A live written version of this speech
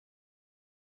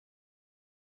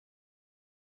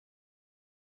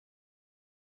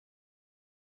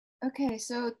Okay,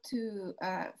 so to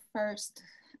first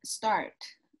start,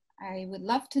 I would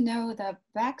love to know the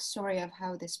backstory of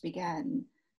how this began,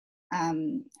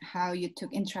 how you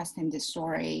took interest in this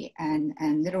story, and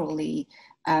literally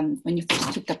when you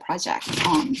first took the project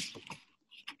on.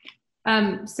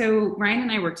 So Ryan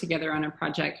and I worked together on a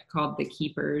project called The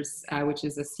Keepers, which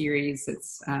is a series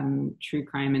that's true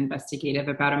crime investigative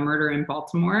about a murder in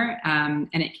Baltimore. And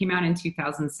it came out in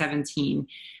 2017,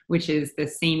 which is the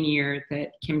same year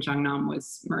that Kim Jong-nam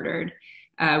was murdered.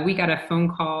 We got a phone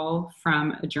call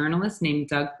from a journalist named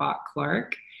Doug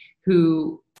Bott-Clark,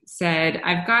 who said,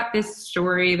 I've got this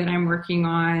story that I'm working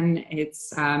on.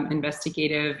 It's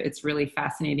investigative. It's really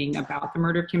fascinating about the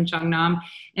murder of Kim Jong-nam.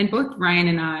 And both Ryan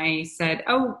and I said,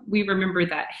 oh, we remember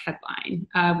that headline,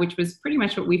 which was pretty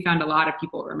much what we found a lot of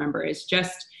people remember, is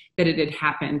just that it had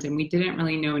happened. And we didn't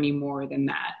really know any more than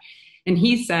that. And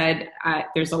he said,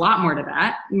 there's a lot more to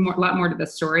that, a lot more to the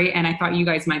story. And I thought you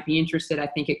guys might be interested. I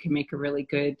think it could make a really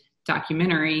good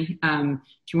documentary. Do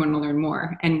you want to learn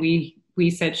more? And we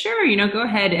said, sure, go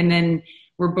ahead. And then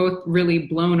we're both really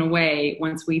blown away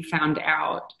once we found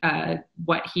out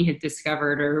what he had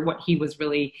discovered, or what he was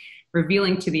really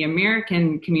revealing to the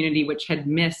American community, which had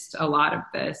missed a lot of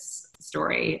this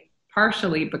story,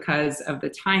 partially because of the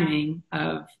timing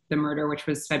of the murder, which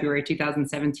was February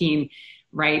 2017,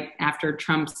 right after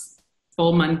Trump's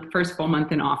first full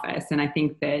month in office. And I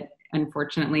think that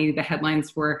unfortunately, the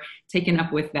headlines were taken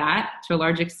up with that to a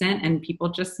large extent, and people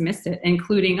just missed it,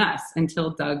 including us,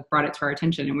 until Doug brought it to our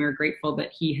attention. And we were grateful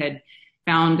that he had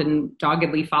found and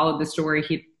doggedly followed the story.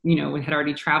 He, had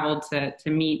already traveled to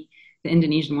meet the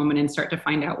Indonesian woman and start to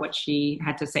find out what she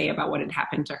had to say about what had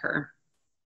happened to her.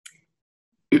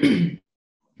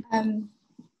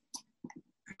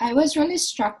 I was really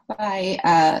struck by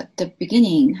the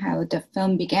beginning, how the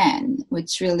film began,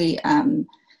 which really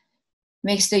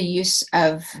makes the use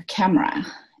of camera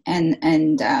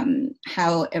and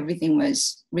how everything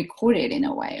was recorded in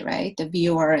a way, right? The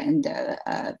viewer and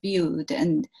the viewed,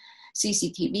 and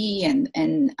CCTV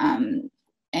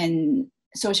and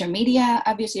social media,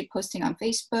 obviously posting on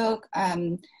Facebook.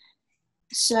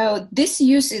 So this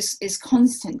use is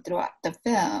constant throughout the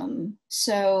film.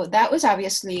 So that was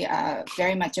obviously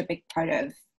very much a big part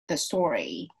of the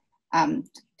story. Do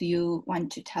you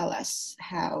want to tell us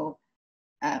how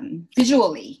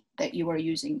visually that you were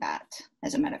using that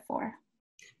as a metaphor?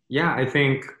 Yeah, I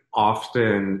think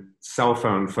often cell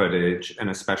phone footage, and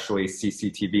especially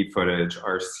CCTV footage,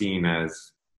 are seen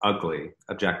as ugly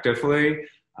objectively.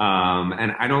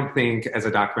 And I don't think as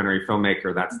a documentary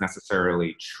filmmaker that's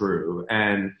necessarily true.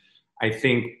 And I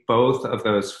think both of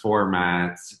those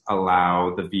formats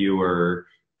allow the viewer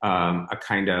a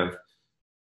kind of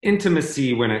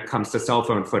intimacy when it comes to cell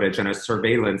phone footage, and a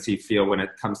surveillance-y feel when it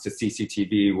comes to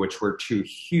CCTV, which were two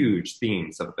huge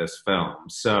themes of this film.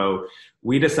 So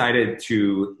we decided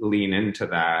to lean into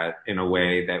that in a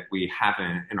way that we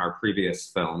haven't in our previous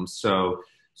films.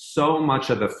 So much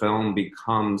of the film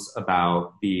becomes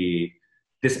about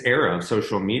this era of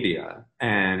social media.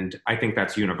 And I think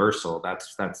that's universal.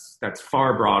 That's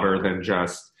far broader than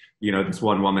just, this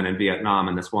one woman in Vietnam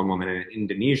and this one woman in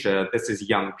Indonesia. This is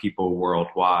young people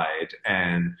worldwide.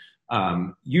 And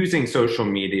using social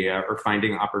media, or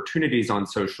finding opportunities on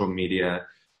social media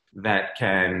that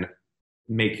can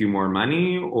make you more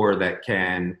money, or that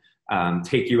can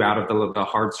take you out of the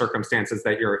hard circumstances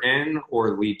that you're in,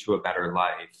 or lead to a better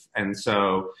life. And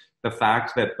so the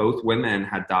fact that both women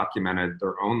had documented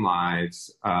their own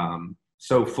lives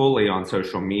so fully on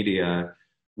social media,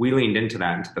 we leaned into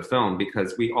that into the film,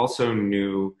 because we also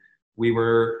knew we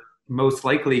were most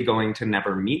likely going to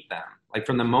never meet them. Like,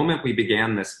 from the moment we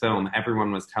began this film,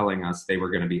 everyone was telling us they were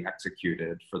going to be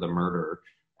executed for the murder.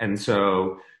 And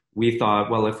so we thought,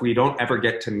 well, if we don't ever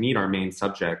get to meet our main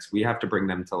subjects, we have to bring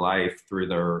them to life through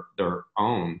their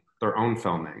own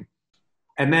filming.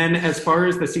 And then as far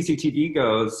as the CCTV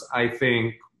goes, I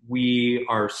think we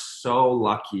are so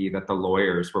lucky that the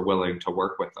lawyers were willing to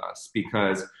work with us,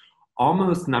 because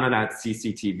almost none of that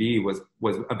CCTV was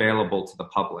available to the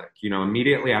public.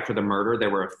 Immediately after the murder, there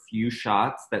were a few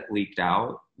shots that leaked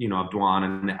out, of Dwan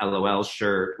in the LOL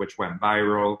shirt, which went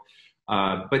viral.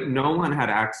 But no one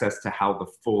had access to how the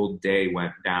full day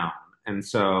went down. And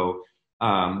so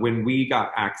when we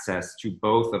got access to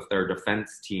both of their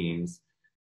defense teams,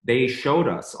 they showed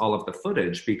us all of the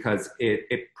footage, because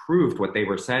it proved what they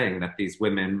were saying, that these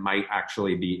women might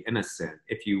actually be innocent.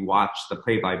 If you watch the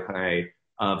play-by-play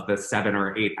of the 7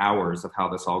 or 8 hours of how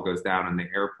this all goes down in the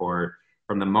airport,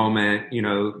 from the moment,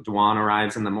 Dwan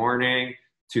arrives in the morning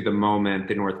to the moment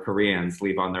the North Koreans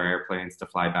leave on their airplanes to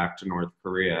fly back to North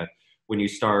Korea, when you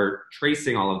start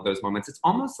tracing all of those moments, it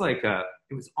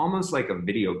was almost like a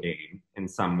video game in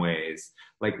some ways.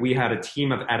 Like we had a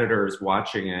team of editors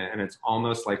watching it, and it's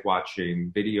almost like watching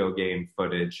video game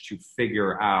footage to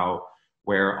figure out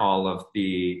where all of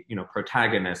the, you know,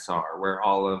 protagonists are, where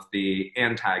all of the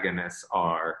antagonists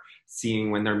are,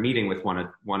 seeing when they're meeting with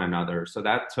one another. So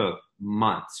that took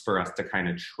months for us to kind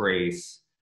of trace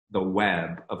the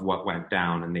web of what went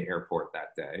down in the airport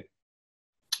that day.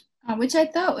 Which I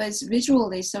thought was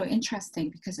visually so interesting,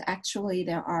 because actually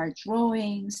there are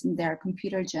drawings and there are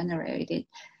computer generated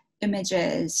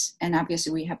images, and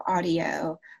obviously we have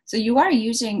audio. So you are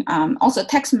using also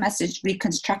text message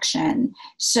reconstruction.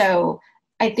 So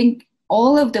I think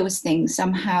all of those things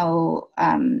somehow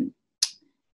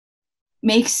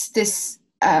makes this,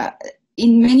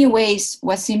 in many ways,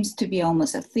 what seems to be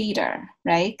almost a theater,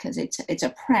 right? Because it's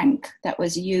a prank that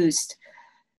was used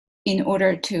in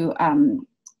order to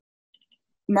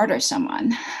murder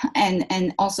someone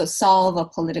and also solve a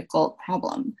political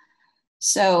problem.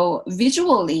 So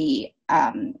visually,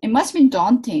 it must have been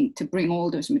daunting to bring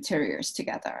all those materials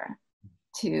together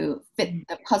to fit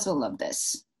the puzzle of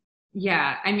this.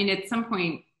 Yeah, I mean, at some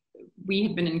point we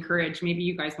had been encouraged, maybe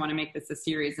you guys want to make this a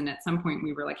series. And at some point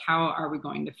we were like, how are we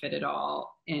going to fit it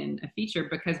all in a feature?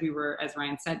 Because we were, as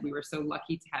Ryan said, we were so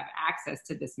lucky to have access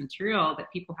to this material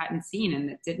that people hadn't seen and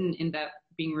that didn't end up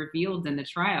being revealed in the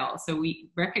trial. So we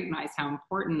recognized how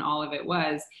important all of it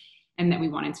was, and that we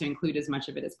wanted to include as much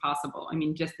of it as possible. I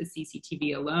mean, just the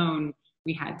CCTV alone,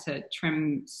 we had to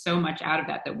trim so much out of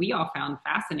that we all found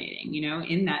fascinating. You know,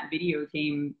 in that video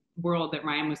game world that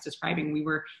Ryan was describing, we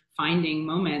were finding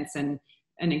moments. And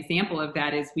an example of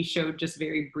that is we showed just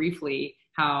very briefly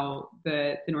how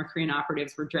the North Korean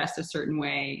operatives were dressed a certain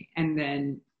way. And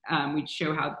then we'd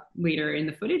show how later in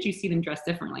the footage you see them dressed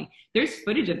differently. There's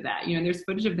footage of that. You know, there's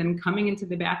footage of them coming into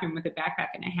the bathroom with a backpack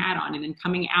and a hat on, and then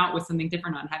coming out with something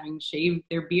different on, having shaved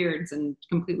their beards and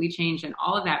completely changed. And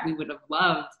all of that, we would have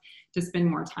loved to spend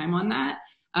more time on that.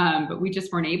 But we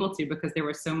just weren't able to, because there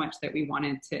was so much that we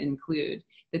wanted to include.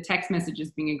 The text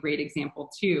messages being a great example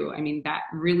too. I mean, that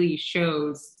really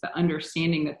shows the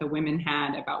understanding that the women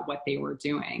had about what they were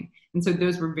doing. And so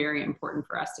those were very important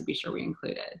for us to be sure we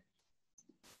included.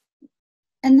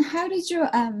 And how did you,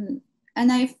 and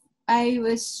I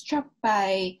was struck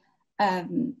by,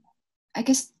 I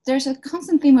guess there's a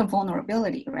constant theme of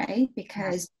vulnerability, right?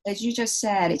 Because as you just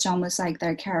said, it's almost like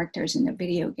they're characters in a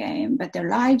video game, but their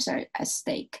lives are at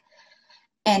stake.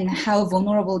 And how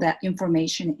vulnerable that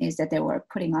information is that they were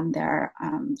putting on their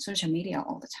social media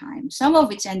all the time. Some of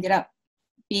which ended up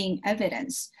being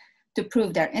evidence to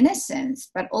prove their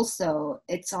innocence, but also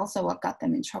it's also what got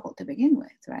them in trouble to begin with,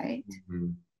 right? Mm-hmm.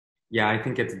 Yeah, I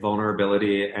think it's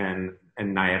vulnerability and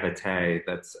naivete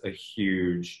that's a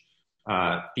huge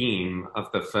theme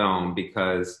of the film,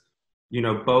 because, you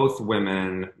know, both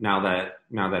women, now that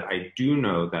I do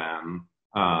know them,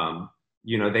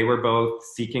 you know, they were both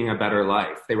seeking a better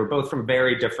life. They were both from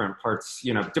very different parts,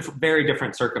 you know, very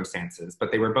different circumstances,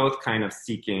 but they were both kind of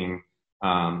seeking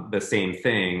the same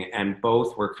thing, and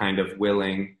both were kind of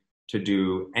willing to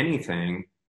do anything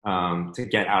to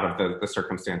get out of the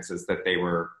circumstances that they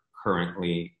were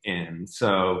currently in.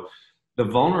 So the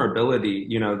vulnerability,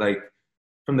 you know, like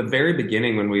from the very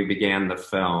beginning when we began the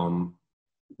film,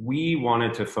 we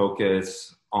wanted to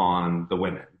focus on the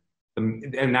women.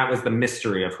 And that was the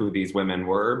mystery of who these women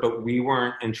were, but we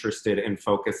weren't interested in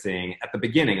focusing, at the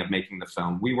beginning of making the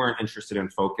film, we weren't interested in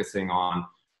focusing on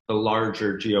the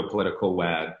larger geopolitical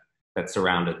web that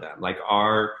surrounded them. Like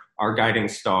our guiding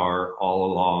star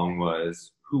all along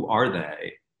was, who are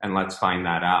they? And let's find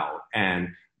that out. And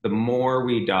the more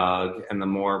we dug and the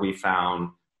more we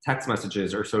found text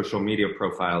messages or social media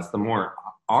profiles, the more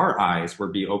our eyes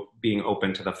were being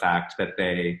open to the fact that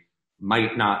they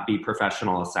might not be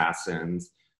professional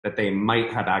assassins, that they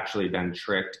might have actually been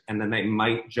tricked, and then they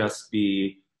might just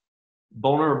be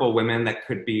vulnerable women that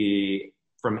could be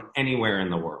from anywhere in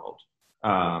the world.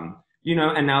 You know,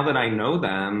 and now that I know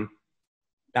them,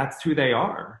 that's who they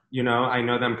are. You know, I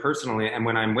know them personally, and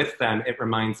when I'm with them, it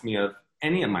reminds me of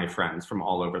any of my friends from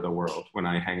all over the world when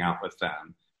I hang out with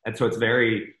them. And so it's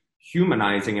very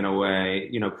humanizing in a way,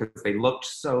 you know, because they looked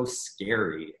so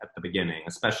scary at the beginning,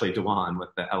 especially Dewan with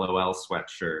the LOL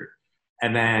sweatshirt.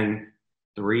 And then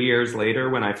 3 years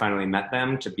later, when I finally met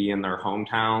them, to be in their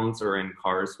hometowns or in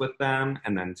cars with them,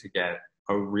 and then to get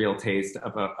a real taste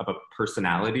of a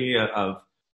personality of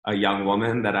a young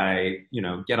woman that I, you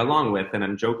know, get along with and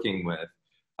I'm joking with.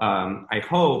 I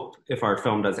hope if our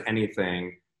film does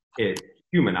anything, it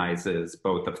humanizes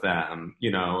both of them,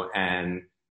 you know, and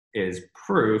is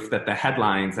proof that the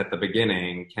headlines at the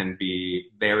beginning can be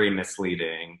very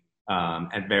misleading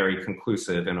and very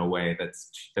conclusive in a way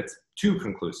that's too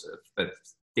conclusive,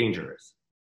 that's dangerous.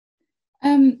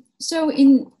 So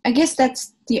I guess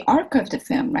that's the arc of the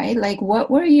film, right? Like,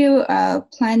 what were you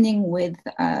planning with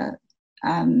the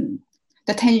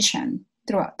tension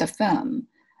throughout the film?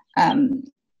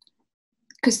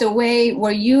 Because the way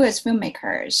were you as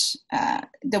filmmakers,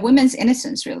 the women's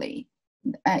innocence, really?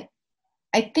 I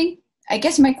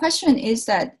guess my question is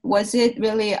that, was it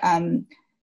really,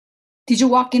 did you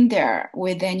walk in there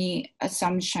with any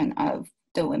assumption of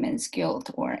the women's guilt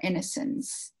or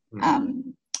innocence?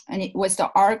 And it was the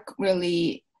arc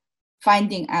really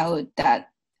finding out that,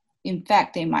 in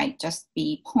fact, they might just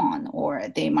be pawn, or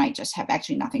they might just have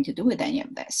actually nothing to do with any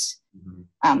of this.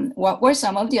 What were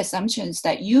some of the assumptions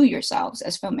that you yourselves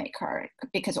as filmmaker,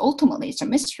 because ultimately it's a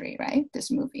mystery, right?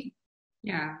 This movie.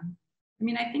 Yeah. I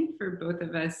mean, I think for both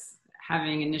of us,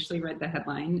 having initially read the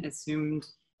headline, assumed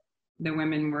the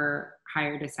women were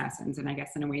hired assassins, and I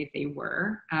guess in a way they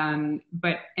were. And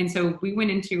so we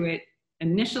went into it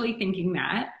initially thinking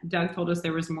that. Doug told us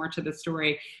there was more to the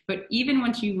story, but even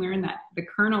once you learn that the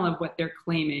kernel of what they're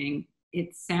claiming,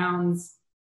 it sounds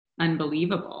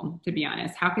unbelievable, to be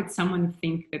honest. How could someone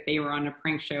think that they were on a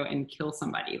prank show and kill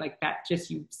somebody? Like that, just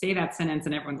you say that sentence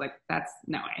and everyone's like, that's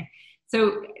no way.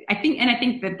 So I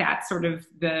think that that's sort of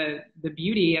the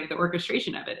beauty of the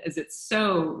orchestration of it, is it's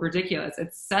so ridiculous.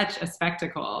 It's such a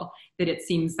spectacle that it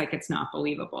seems like it's not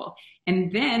believable. And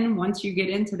then once you get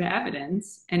into the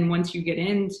evidence, and once you get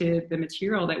into the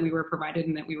material that we were provided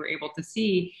and that we were able to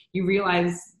see, you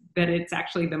realize that it's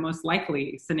actually the most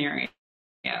likely scenario,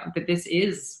 that this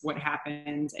is what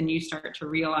happened. And you start to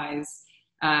realize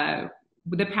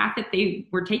the path that they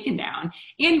were taken down.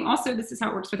 And also, this is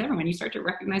how it works with everyone. You start to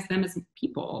recognize them as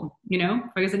people,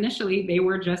 because initially they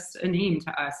were just a name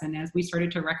to us. And as we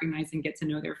started to recognize and get to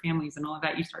know their families and all of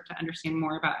that, you start to understand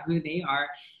more about who they are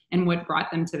and what brought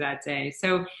them to that day.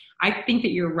 So I think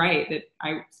that you're right, that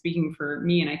speaking for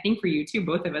me, and I think for you too,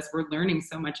 both of us were learning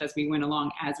so much as we went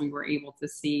along, as we were able to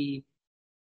see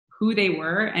who they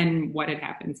were and what had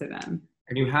happened to them.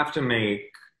 And you have to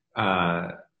make,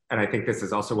 and I think this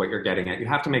is also what you're getting at, you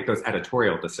have to make those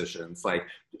editorial decisions. Like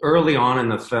early on in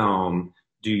the film,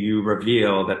 do you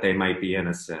reveal that they might be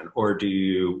innocent, or do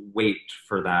you wait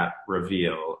for that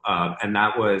reveal? And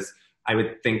that was, I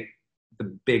would think,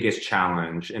 the biggest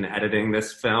challenge in editing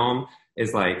this film,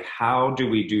 is like, how do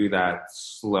we do that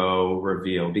slow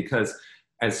reveal? Because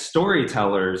as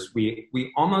storytellers,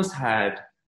 we almost had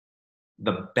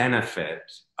the benefit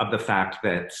of the fact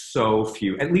that so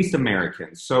few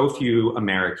Americans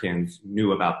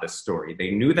knew about this story. They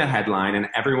knew the headline, and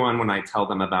everyone, when I tell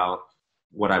them about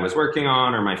what I was working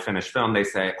on or my finished film, they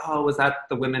say, oh, was that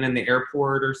the women in the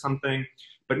airport or something?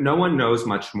 But no one knows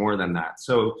much more than that.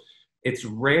 So it's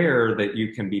rare that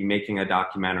you can be making a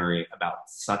documentary about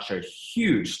such a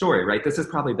huge story, right? This is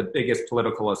probably the biggest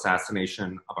political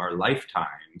assassination of our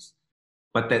lifetimes,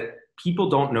 but that people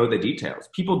don't know the details.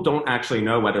 People don't actually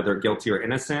know whether they're guilty or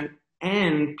innocent.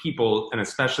 And people, and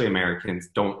especially Americans,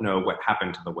 don't know what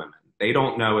happened to the women. They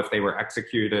don't know if they were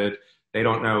executed. They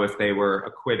don't know if they were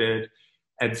acquitted.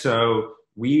 And so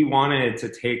we wanted to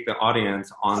take the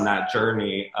audience on that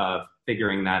journey of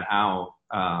figuring that out,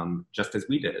 just as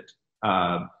we did.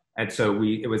 And so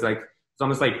it was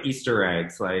almost like Easter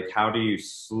eggs. Like, how do you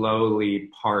slowly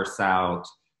parse out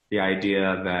the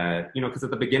idea that, because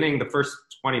at the beginning, the first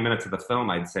 20 minutes of the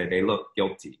film, I'd say they look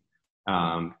guilty.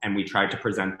 And we tried to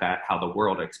present that, how the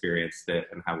world experienced it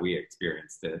and how we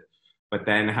experienced it. But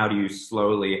then how do you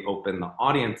slowly open the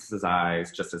audience's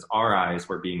eyes, just as our eyes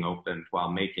were being opened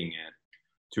while making it,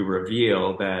 to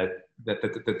reveal that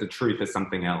the truth is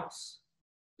something else?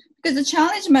 Because the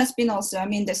challenge must be also,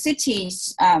 the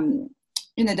cities,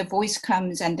 the voice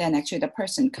comes and then actually the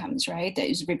person comes, right? That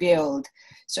is revealed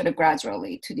sort of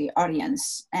gradually to the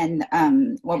audience. And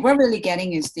what we're really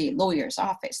getting is the lawyer's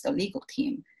office, the legal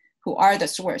team, who are the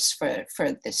source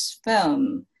for this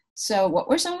film. So what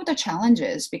were some of the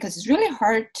challenges? Because it's really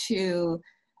hard to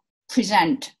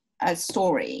present a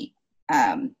story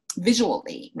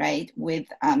visually, right? With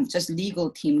just legal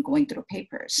team going through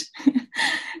papers.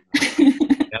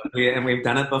 And we've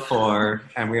done it before,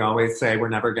 and we always say we're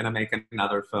never going to make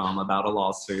another film about a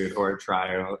lawsuit or a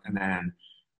trial, and then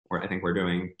I think we're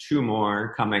doing 2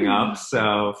 more coming up.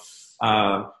 So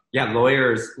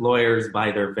lawyers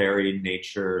by their very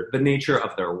nature, the nature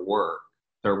of their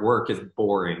work is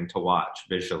boring to watch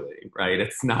visually, right?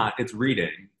 It's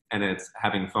reading and it's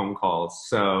having phone calls.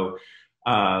 So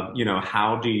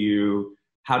how do you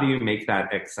make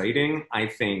that exciting? I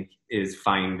think is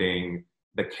finding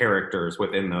the characters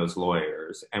within those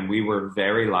lawyers. And we were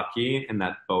very lucky in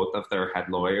that both of their head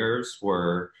lawyers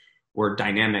were were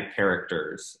dynamic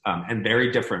characters and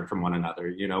very different from one another.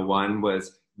 You know, one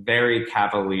was very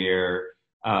cavalier,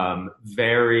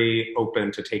 very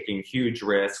open to taking huge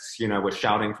risks, you know, was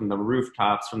shouting from the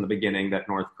rooftops from the beginning that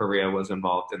North Korea was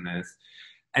involved in this.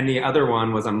 And the other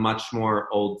one was a much more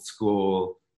old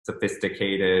school,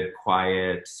 sophisticated,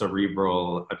 quiet,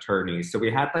 cerebral attorney. So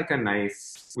we had a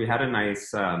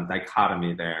nice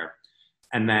dichotomy there.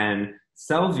 And then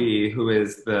Selvi, who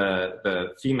is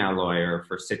the female lawyer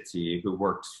for Siti, who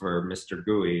worked for Mr.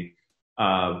 Gui,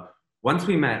 once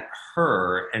we met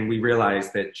her and we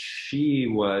realized that she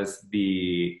was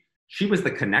the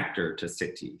connector to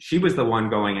Siti. She was the one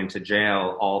going into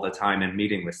jail all the time and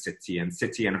meeting with Siti, and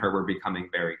Siti and her were becoming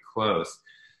very close.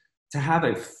 To have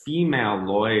a female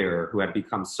lawyer who had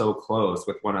become so close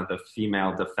with one of the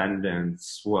female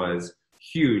defendants was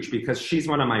huge, because she's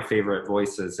one of my favorite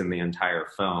voices in the entire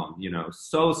film. You know,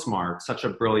 so smart, such a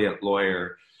brilliant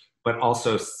lawyer, but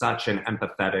also such an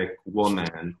empathetic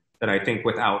woman that I think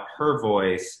without her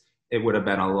voice, it would have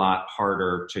been a lot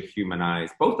harder to humanize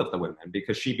both of the women,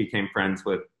 because she became friends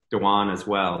with Dewan as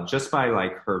well, just by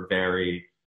like her very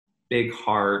big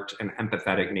heart and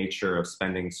empathetic nature of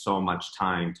spending so much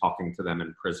time talking to them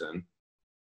in prison.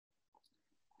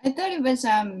 I thought it was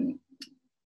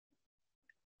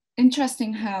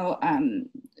interesting how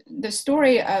the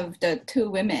story of the two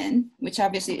women, which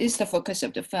obviously is the focus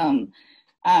of the film,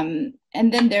 and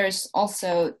then there's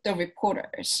also the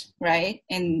reporters, right?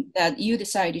 And that you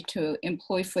decided to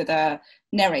employ for the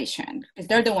narration, because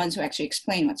they're the ones who actually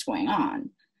explain what's going on.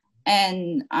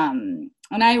 And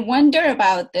I wonder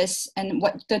about this and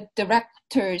what the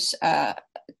director's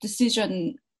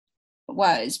decision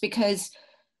was, because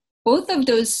both of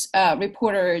those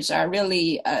reporters are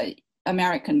really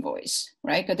American voice,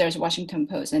 right? Because there's Washington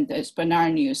Post and there's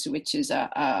Bernard News, which is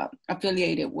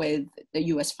affiliated with the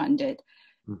US funded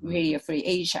Radio Free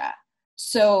Asia.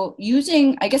 So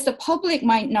I guess the public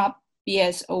might not be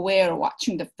as aware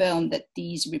watching the film that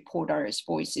these reporters'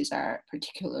 voices are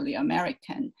particularly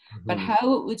American. But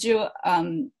how would you,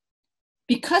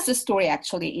 because the story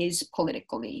actually is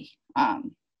politically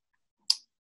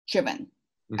driven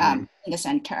in the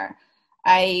center,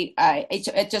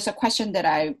 it's just a question that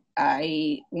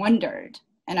I wondered,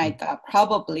 and I thought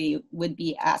probably would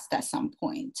be asked at some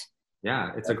point.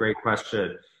 Yeah, it's a great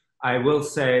question. I will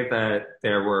say that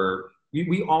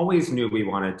we always knew we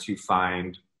wanted to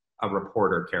find a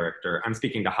reporter character. I'm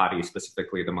speaking to Hadi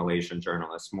specifically, the Malaysian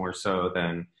journalist, more so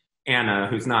than Anna,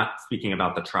 who's not speaking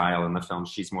about the trial in the film.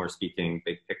 She's more speaking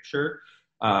big picture.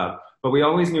 But we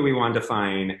always knew we wanted to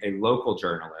find a local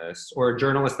journalist, or a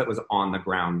journalist that was on the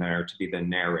ground there to be the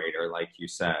narrator, like you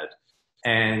said.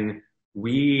 And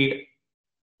we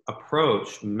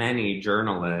approached many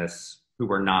journalists who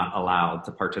were not allowed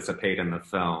to participate in the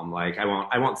film. Like, I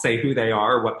won't say who they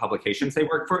are, what publications they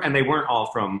work for, and they weren't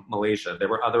all from Malaysia. There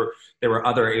were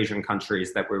other Asian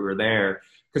countries that we were there.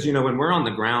 Because, you know, when we're on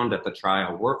the ground at the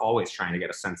trial, we're always trying to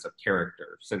get a sense of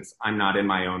character, since I'm not in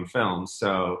my own film.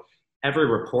 So every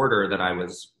reporter that I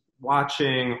was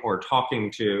watching or talking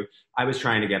to, I was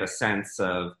trying to get a sense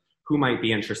of who might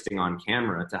be interesting on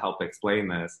camera to help explain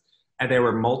this. And there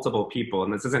were multiple people,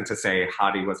 and this isn't to say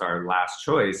Hadi was our last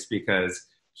choice, because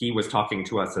he was talking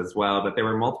to us as well, but there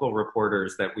were multiple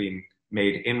reporters that we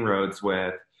made inroads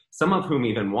with, some of whom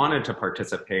even wanted to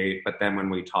participate, but then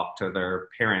when we talked to their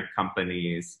parent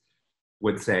companies,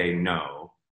 would say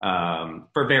no,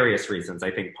 for various reasons.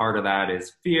 I think part of that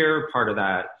is fear, part of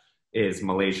that is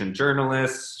Malaysian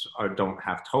journalists don't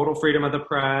have total freedom of the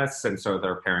press, and so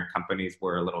their parent companies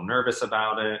were a little nervous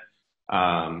about it.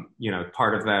 You know,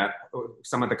 part of that,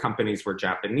 some of the companies were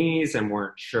Japanese and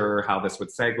weren't sure how this would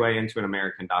segue into an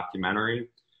American documentary.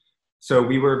 So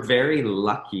we were very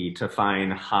lucky to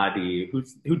find Hadi,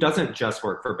 who doesn't just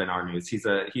work for Benar News. He's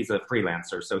a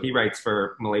freelancer. So he writes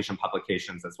for Malaysian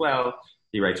publications as well.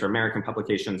 He writes for American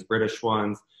publications, British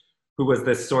ones, who was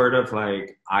this sort of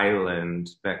like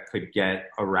island that could get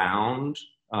around.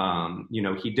 You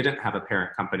know, he didn't have a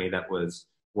parent company that was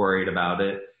worried about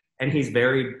it. And he's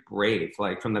very brave.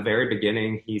 Like, from the very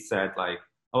beginning, he said, like,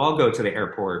 oh, I'll go to the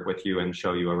airport with you and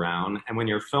show you around. And when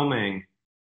you're filming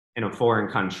in a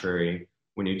foreign country,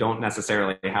 when you don't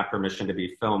necessarily have permission to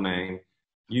be filming,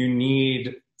 you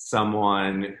need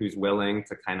someone who's willing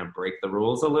to kind of break the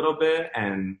rules a little bit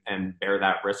and bear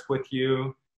that risk with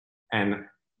you. And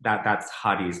that's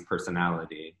Hadi's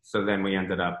personality. So then we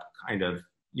ended up kind of,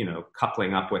 you know,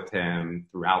 coupling up with him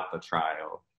throughout the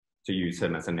trial to use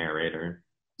him as a narrator.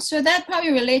 So that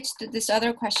probably relates to this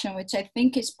other question, which I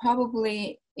think is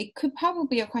it could probably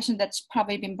be a question that's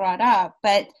probably been brought up,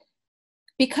 but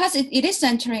because it is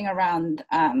centering around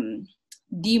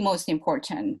the most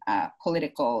important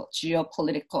geopolitical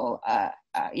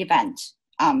event,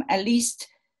 at least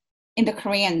in the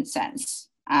Korean sense,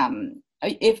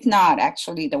 if not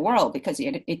actually the world, because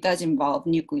it does involve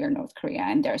nuclear North Korea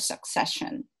and their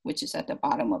succession, which is at the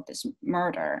bottom of this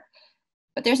murder.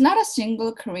 But there's not a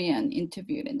single Korean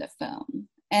interviewed in the film.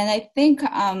 And I think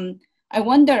I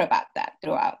wonder about that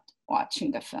throughout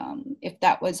watching the film, if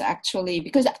that was actually,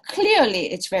 because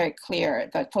clearly it's very clear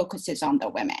that focus is on the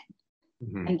women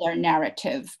and their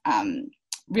narrative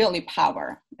really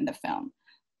power in the film.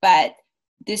 But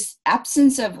this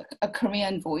absence of a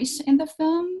Korean voice in the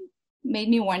film made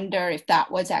me wonder if that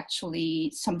was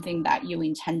actually something that you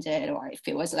intended, or if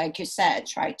it was, like you said,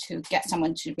 try to get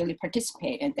someone to really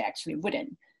participate and they actually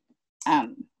wouldn't.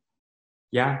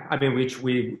 Yeah, I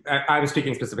mean, I was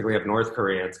speaking specifically of North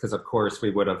Koreans because, of course,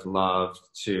 we would have loved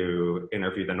to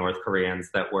interview the North Koreans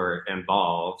that were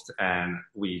involved, and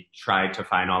we tried to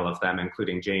find all of them,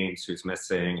 including James, who's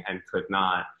missing and could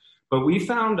not. But we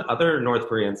found other North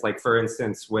Koreans, like, for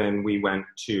instance, when we went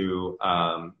to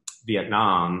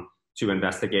Vietnam to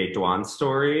investigate Duan's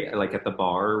story, like at the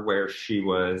bar where she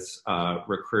was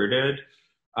recruited,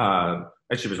 and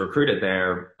she was recruited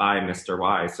there by Mr.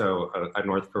 Y, so a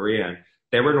North Korean.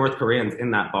 There were North Koreans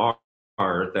in that bar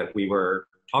that we were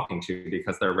talking to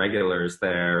because they're regulars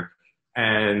there.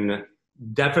 And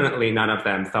definitely none of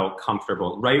them felt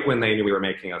comfortable. Right when they knew we were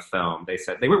making a film, they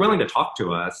said they were willing to talk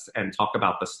to us and talk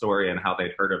about the story and how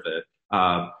they'd heard of it.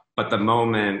 But the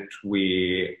moment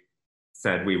we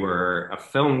said we were a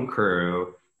film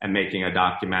crew and making a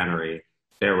documentary,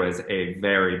 there was a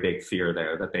very big fear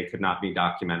there that they could not be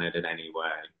documented in any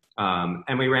way.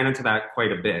 And we ran into that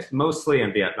quite a bit, mostly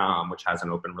in Vietnam, which has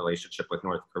an open relationship with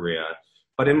North Korea,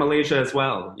 but in Malaysia as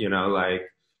well, you know, like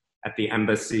at the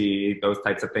embassy, those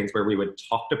types of things where we would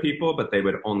talk to people, but they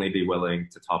would only be willing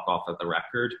to talk off of the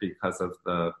record because of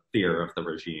the fear of the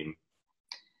regime.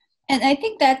 And I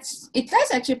think it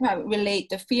does actually probably relate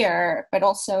the fear, but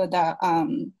also the,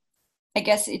 I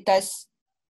guess the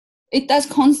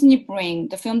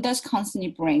film does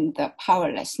constantly bring the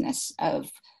powerlessness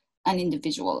of an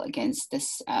individual against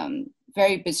this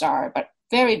very bizarre, but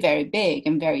very, very big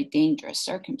and very dangerous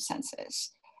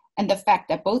circumstances. And the fact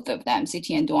that both of them,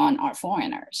 Siti and Duan, are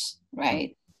foreigners,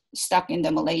 right? Stuck in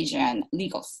the Malaysian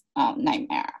legal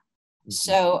nightmare. Mm-hmm.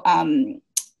 So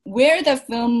where the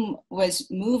film was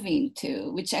moving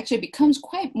to, which actually becomes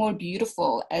quite more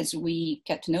beautiful as we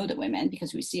get to know the women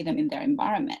because we see them in their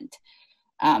environment.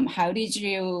 How did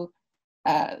you,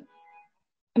 I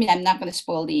mean, I'm not going to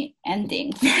spoil the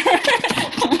ending,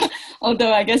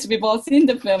 although I guess we've all seen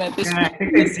the film at this point. I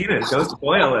think they've seen it. Don't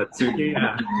spoil it, Suki.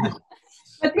 Yeah.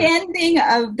 But the ending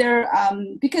of their,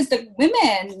 because the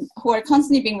women who are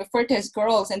constantly being referred to as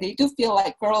girls, and they do feel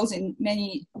like girls in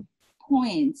many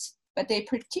points, but they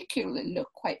particularly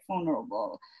look quite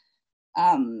vulnerable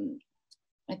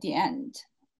at the end.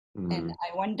 Mm. And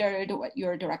I wondered what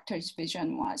your director's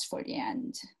vision was for the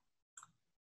end.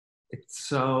 It's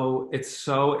so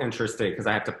interesting because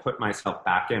I have to put myself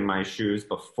back in my shoes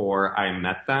before I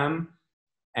met them.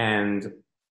 And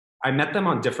I met them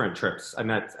on different trips. I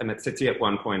met Siti at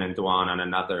one point and Duan on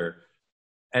another.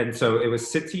 And so it was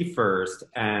Siti first,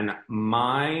 and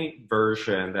my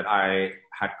version that I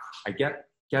had, I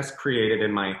guess, created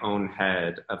in my own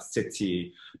head of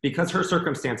Siti, because her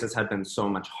circumstances had been so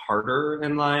much harder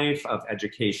in life, of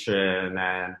education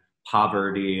and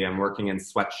poverty and working in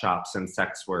sweatshops and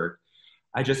sex work.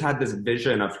 I just had this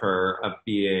vision of her of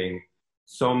being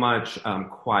so much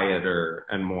quieter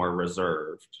and more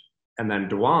reserved. And then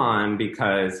Duan,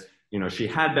 because, you know, she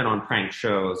had been on prank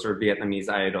shows or Vietnamese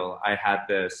Idol, I had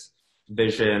this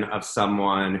vision of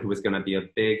someone who was going to be a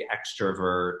big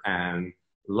extrovert and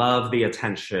love the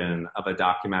attention of a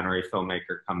documentary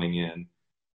filmmaker coming in.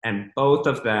 And both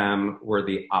of them were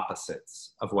the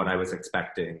opposites of what I was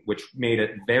expecting, which made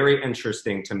it very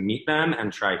interesting to meet them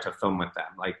and try to film with them.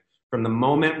 Like, from the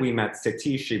moment we met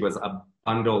Siti, she was a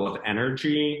bundle of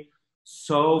energy,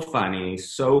 so funny,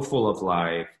 so full of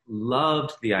life,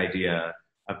 loved the idea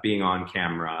of being on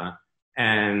camera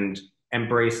and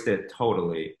embraced it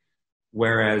totally.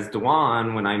 Whereas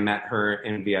Duan, when I met her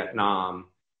in Vietnam,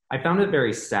 I found it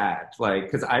very sad, like,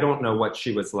 because I don't know what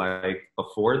she was like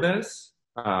before this.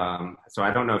 So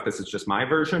I don't know if this is just my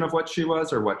version of what she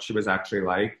was or what she was actually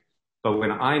like. But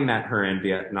when I met her in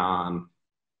Vietnam,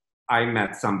 I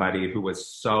met somebody who was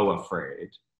so afraid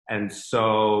and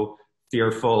so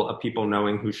fearful of people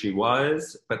knowing who she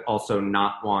was, but also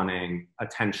not wanting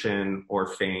attention or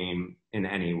fame in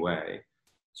any way.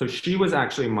 So she was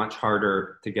actually much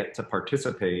harder to get to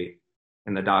participate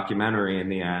in the documentary in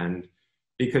the end,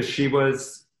 because she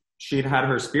was she'd had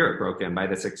her spirit broken by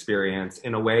this experience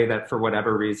in a way that, for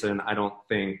whatever reason, I don't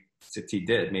think Siti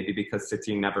did. Maybe because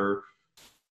Siti never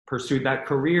pursued that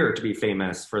career to be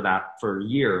famous for that for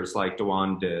years like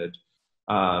Dewan did.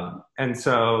 And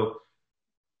so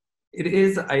it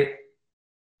is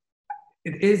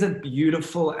a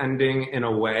beautiful ending in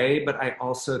a way, but I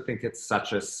also think it's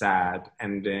such a sad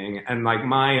ending. And like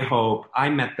my hope, I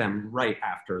met them right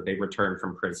after they returned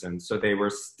from prison. So they were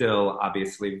still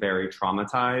obviously very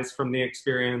traumatized from the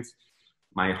experience.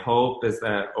 My hope is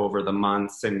that over the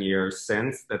months and years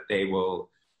since that they will,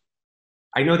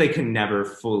 I know they can never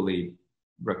fully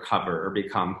recover or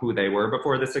become who they were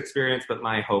before this experience, but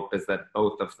my hope is that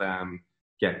both of them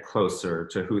get closer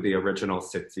to who the original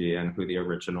Siti and who the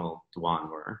original Dwan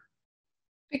were.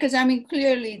 Because I mean,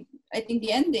 clearly, I think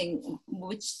the ending,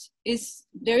 which is,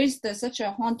 there is such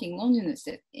a haunting loneliness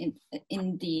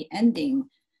in the ending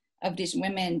of these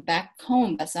women back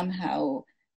home, but somehow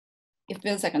it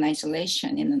feels like an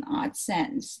isolation in an odd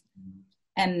sense.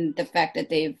 And the fact that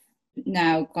they've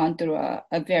now gone through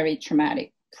a very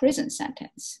traumatic prison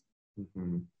sentence.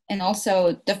 Mm-hmm. And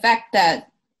also the fact that,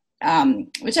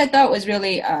 which I thought was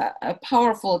really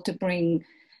powerful to bring,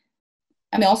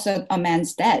 I mean, also a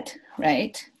man's dead,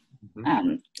 right?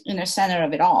 Mm-hmm. In the center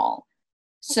of it all.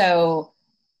 So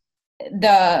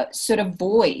the sort of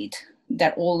void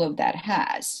that all of that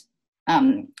has,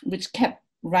 which kept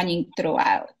running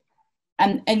throughout.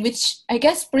 And which I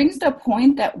guess brings the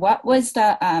point that what was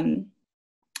the,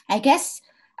 I guess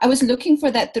I was looking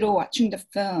for that through watching the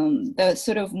film, the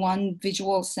sort of one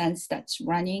visual sense that's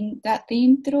running that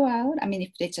theme throughout. I mean,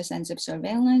 if it's a sense of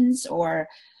surveillance or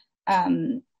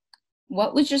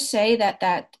what would you say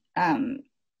that I'm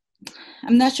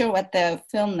not sure what the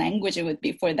film language it would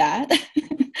be for that.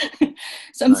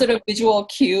 Some sort of visual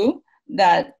cue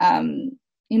that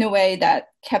in a way that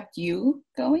kept you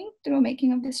going through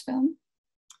making of this film.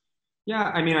 Yeah,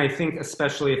 I mean, I think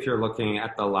especially if you're looking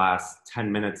at the last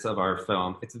 10 minutes of our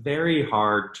film, it's very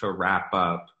hard to wrap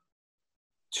up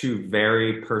two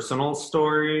very personal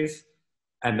stories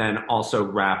and then also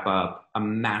wrap up a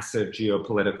massive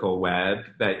geopolitical web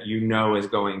that you know is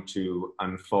going to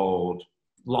unfold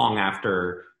long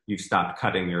after you've stopped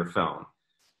cutting your film.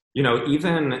 You know,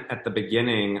 even at the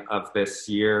beginning of this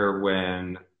year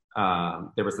when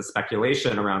there was the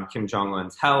speculation around Kim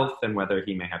Jong-un's health and whether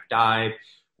he may have died,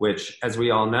 which, as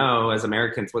we all know, as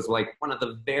Americans, was like one of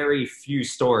the very few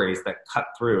stories that cut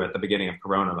through at the beginning of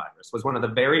coronavirus, was one of the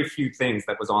very few things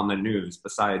that was on the news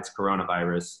besides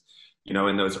coronavirus, you know,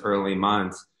 in those early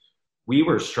months. We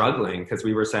were struggling because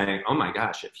we were saying, oh my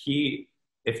gosh,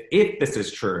 if this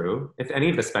is true, if any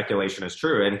of the speculation is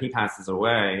true and he passes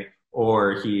away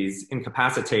or he's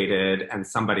incapacitated and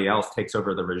somebody else takes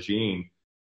over the regime,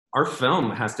 our film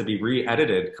has to be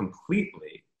re-edited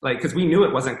completely. Like, because we knew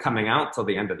it wasn't coming out till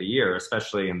the end of the year,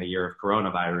 especially in the year of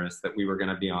coronavirus, that we were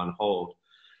going to be on hold.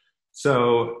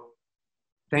 So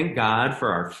thank God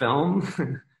for our film,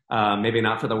 maybe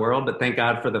not for the world, but thank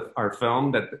God for our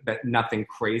film that nothing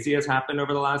crazy has happened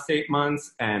over the last 8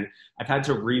 months. And I've had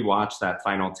to rewatch that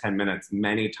final 10 minutes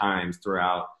many times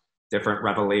throughout different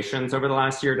revelations over the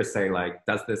last year to say, like,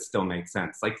 does this still make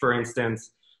sense? Like, for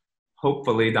instance,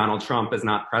 hopefully Donald Trump is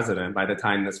not president by the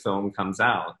time this film comes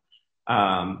out.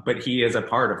 But he is a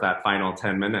part of that final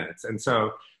 10 minutes. And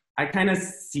so I kind of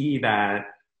see that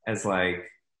as like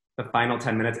the final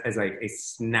 10 minutes as like a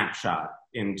snapshot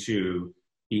into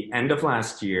the end of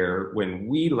last year when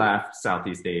we left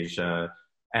Southeast Asia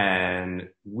and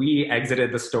we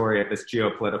exited the story of this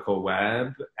geopolitical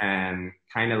web and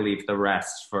kind of leave the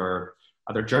rest for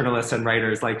other journalists and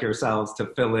writers like yourselves to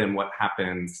fill in what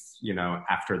happens, you know,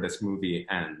 after this movie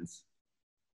ends.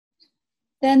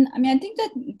 Then, I mean, I think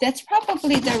that's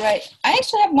probably the right. I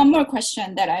actually have one more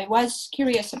question that I was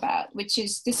curious about, which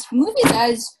is this movie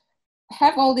does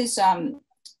have all these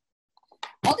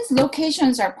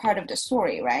locations are part of the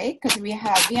story, right? Because we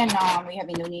have Vietnam, we have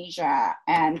Indonesia,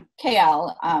 and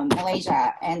KL,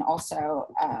 Malaysia, and also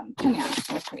Pyongyang,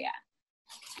 North Korea,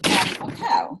 and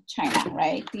Macau, China,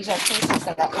 right? These are places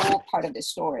that are all part of the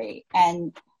story.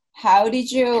 And how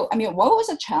did you? I mean, what was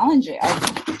the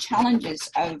challenges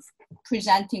of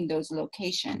presenting those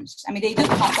locations? I mean, they do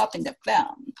pop up in the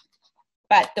film,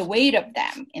 but the weight of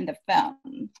them in the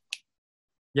film.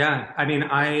 Yeah, I mean,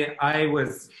 I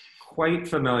was quite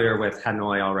familiar with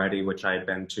Hanoi already, which I had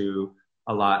been to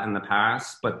a lot in the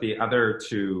past, but the other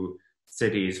two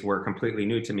cities were completely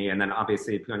new to me. And then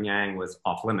obviously Pyongyang was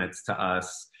off limits to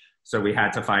us. So we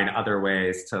had to find other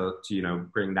ways to you know,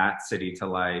 bring that city to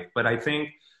life. But I think,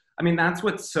 I mean, that's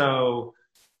what's so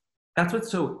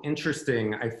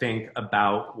interesting, I think,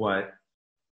 about what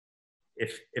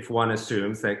if one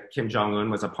assumes that Kim Jong-un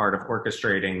was a part of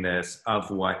orchestrating this, of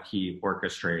what he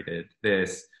orchestrated,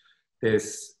 this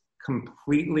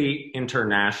completely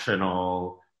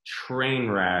international train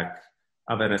wreck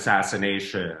of an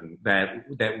assassination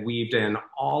that weaved in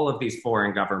all of these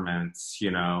foreign governments,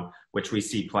 you know, which we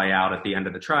see play out at the end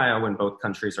of the trial when both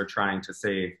countries are trying to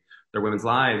save their women's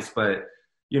lives. But,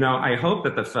 you know, I hope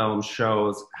that the film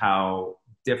shows how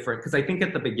different, because I think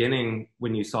at the beginning,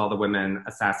 when you saw the women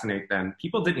assassinate them,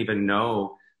 people didn't even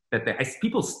know that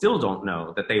people still don't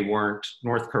know that they weren't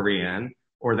North Korean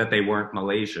or that they weren't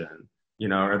Malaysian, you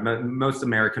know, or most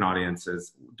American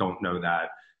audiences don't know that.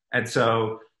 And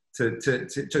so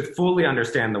to fully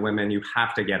understand the women, you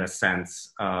have to get a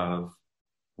sense of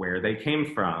where they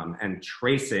came from and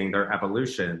tracing their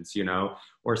evolutions, you know.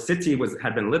 Or Siti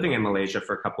had been living in Malaysia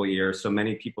for a couple of years, so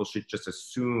many people should just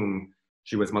assume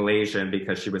she was Malaysian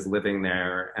because she was living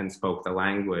there and spoke the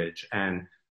language. And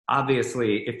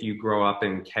obviously, if you grow up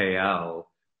in KL,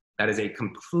 that is a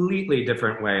completely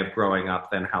different way of growing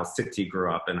up than how Siti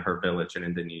grew up in her village in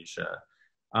Indonesia.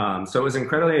 So it was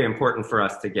incredibly important for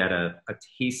us to get a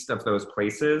taste of those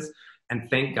places. And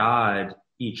thank God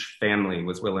each family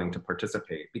was willing to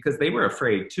participate, because they were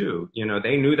afraid too. You know,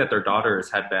 they knew that their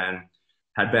daughters had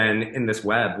been in this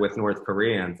web with North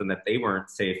Koreans and that they weren't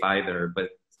safe either.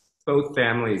 But both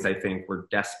families, I think, were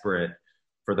desperate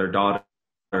for their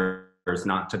daughters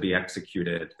not to be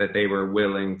executed, that they were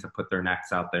willing to put their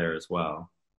necks out there as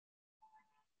well.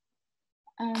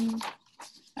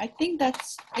 I think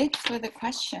that's it for the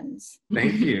questions.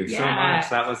 Thank you so much.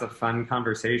 That was a fun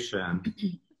conversation.